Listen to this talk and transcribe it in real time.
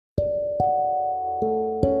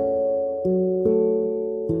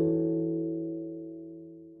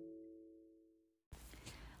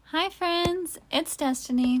it's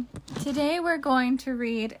Destiny. Today we're going to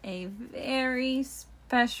read a very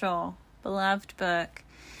special, beloved book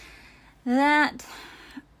that,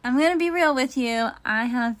 I'm going to be real with you, I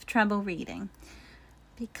have trouble reading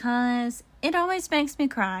because it always makes me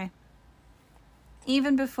cry.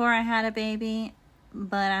 Even before I had a baby,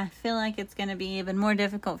 but I feel like it's going to be even more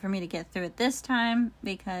difficult for me to get through it this time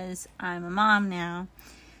because I'm a mom now.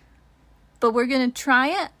 But we're going to try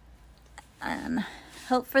it and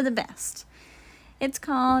hope for the best. It's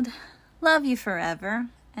called Love You Forever,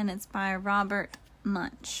 and it's by Robert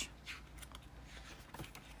Munsch.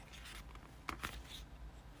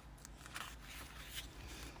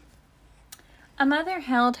 A mother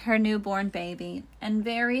held her newborn baby and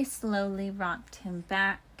very slowly rocked him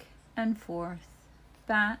back and forth,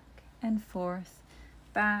 back and forth,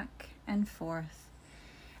 back and forth.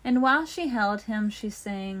 And while she held him, she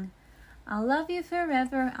sang, "I'll love you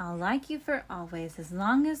forever, I'll like you for always, as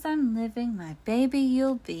long as I'm living, my baby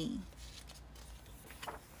you'll be."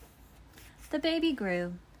 The baby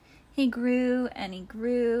grew. He grew and he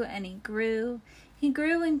grew and he grew. He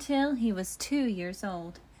grew until he was 2 years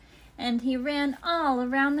old. And he ran all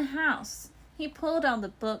around the house. He pulled all the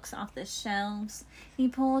books off the shelves. He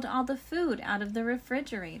pulled all the food out of the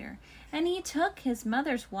refrigerator. And he took his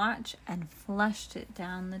mother's watch and flushed it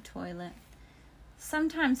down the toilet.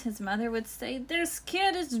 Sometimes his mother would say, "This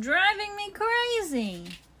kid is driving me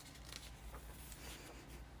crazy."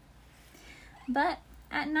 But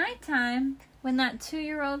at nighttime, when that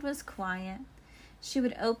 2-year-old was quiet, she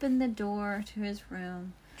would open the door to his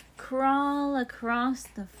room, crawl across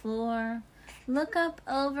the floor, look up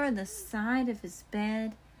over the side of his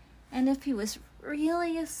bed, and if he was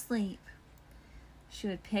really asleep, she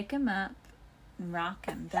would pick him up and rock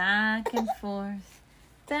him back and forth,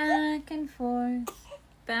 back and forth,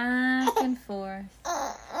 back and forth.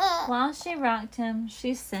 While she rocked him,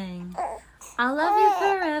 she sang, "I'll love you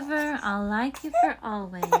forever, I'll like you for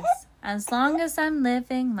always. As long as I'm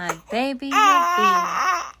living, my baby you'll be."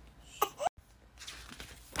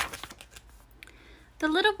 The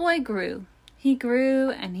little boy grew. He grew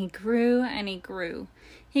and he grew and he grew.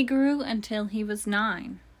 He grew until he was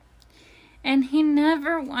 9. And he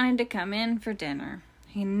never wanted to come in for dinner.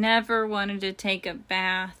 He never wanted to take a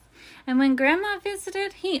bath. And when Grandma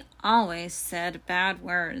visited, he always said bad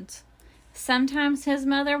words. Sometimes his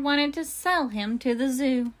mother wanted to sell him to the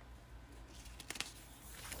zoo.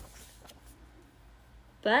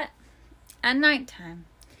 But at nighttime,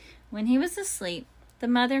 when he was asleep, the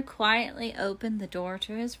mother quietly opened the door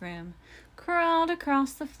to his room, crawled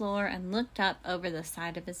across the floor, and looked up over the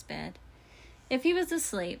side of his bed. If he was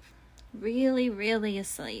asleep, really, really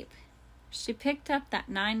asleep, she picked up that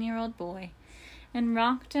 9-year-old boy and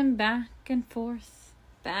rocked him back and forth,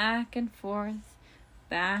 back and forth,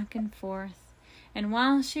 back and forth. And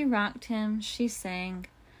while she rocked him, she sang,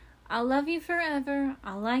 "I'll love you forever,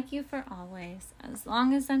 I'll like you for always. As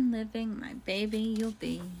long as I'm living, my baby you'll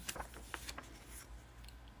be."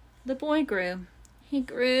 The boy grew. He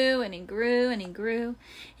grew and he grew and he grew.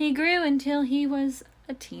 He grew until he was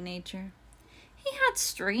a teenager. He had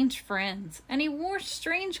strange friends, and he wore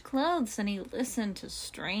strange clothes, and he listened to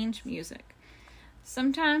strange music.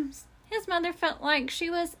 Sometimes his mother felt like she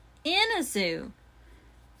was in a zoo.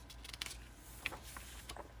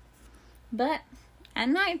 But at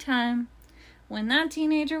nighttime, when that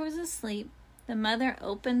teenager was asleep, the mother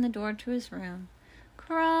opened the door to his room,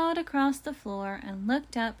 crawled across the floor, and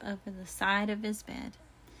looked up over the side of his bed.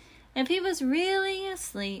 If he was really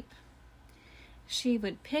asleep, she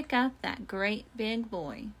would pick up that great big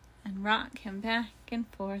boy and rock him back and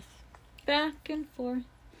forth, back and forth,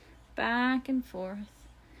 back and forth.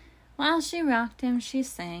 While she rocked him, she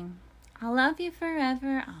sang, "I'll love you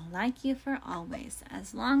forever, I'll like you for always.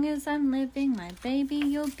 As long as I'm living, my baby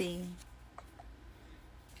you'll be."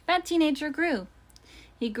 That teenager grew.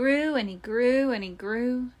 He grew and he grew and he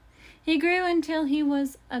grew. He grew until he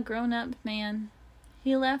was a grown-up man.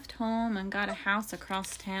 He left home and got a house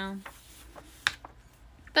across town.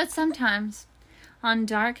 But sometimes, on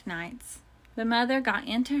dark nights, the mother got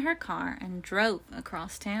into her car and drove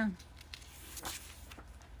across town.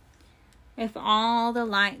 If all the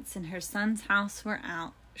lights in her son's house were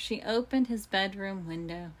out, she opened his bedroom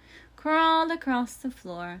window, crawled across the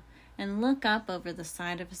floor, and looked up over the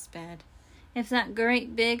side of his bed. If that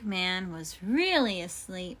great big man was really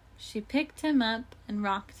asleep, she picked him up and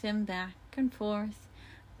rocked him back and forth,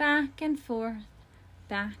 back and forth,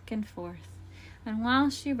 back and forth. And while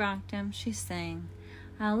she rocked him, she sang,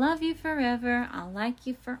 "I'll love you forever, I'll like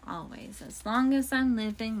you for always. As long as I'm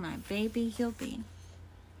living, my baby you'll be."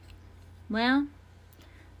 Well,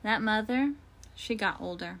 that mother, she got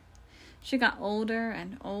older. She got older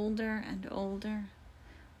and older and older.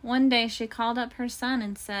 One day she called up her son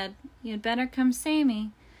and said, "You'd better come see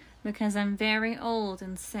me, because I'm very old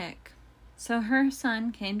and sick." So her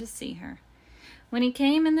son came to see her. When he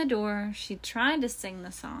came in the door, she tried to sing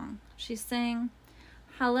the song. She sang,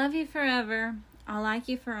 "I'll love you forever, I'll like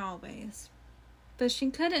you for always." But she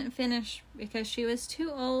couldn't finish because she was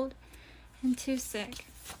too old and too sick.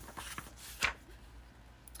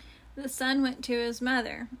 The son went to his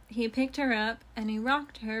mother. He picked her up and he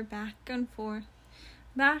rocked her back and forth,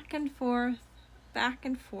 back and forth, back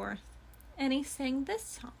and forth. And he sang this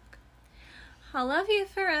song. "I'll love you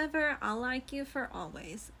forever, I'll like you for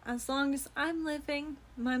always. As long as I'm living,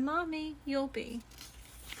 my mommy you'll be."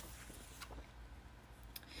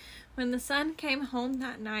 When the son came home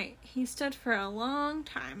that night, he stood for a long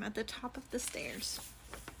time at the top of the stairs.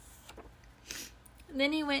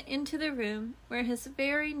 Then he went into the room where his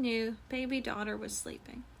very new baby daughter was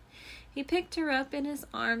sleeping. He picked her up in his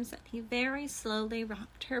arms and he very slowly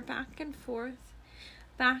rocked her back and forth,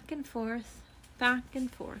 back and forth, back and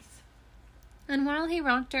forth. And while he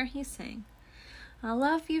rocked her, he sang, "I'll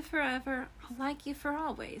love you forever, I'll like you for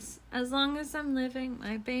always. As long as I'm living,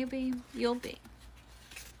 my baby you'll be."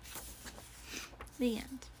 The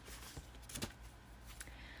end.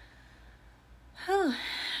 Oh,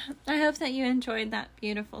 I hope that you enjoyed that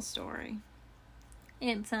beautiful story.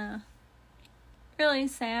 It's really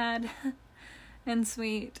sad and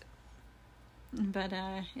sweet, but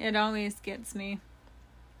it always gets me.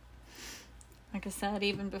 Like I said,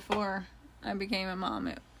 even before I became a mom,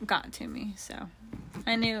 it got to me, so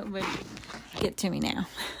I knew it would get to me now.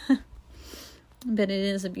 But it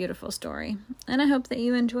is a beautiful story, and I hope that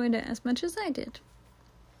you enjoyed it as much as I did.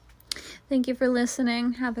 Thank you for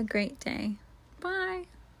listening. Have a great day. Bye.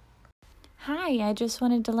 Hi, I just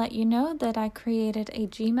wanted to let you know that I created a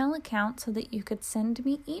Gmail account so that you could send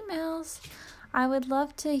me emails. I would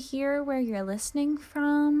love to hear where you're listening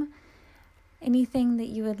from. Anything that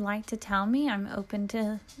you would like to tell me, I'm open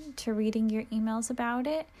to reading your emails about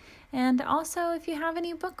it. And also, if you have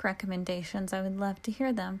any book recommendations, I would love to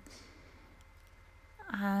hear them.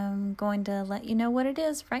 I'm going to let you know what it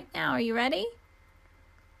is right now. Are you ready?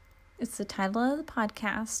 It's the title of the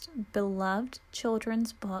podcast, Beloved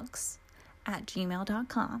Children's Books at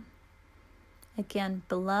gmail.com. Again,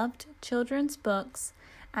 Beloved Children's Books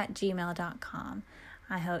at gmail.com.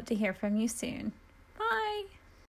 I hope to hear from you soon.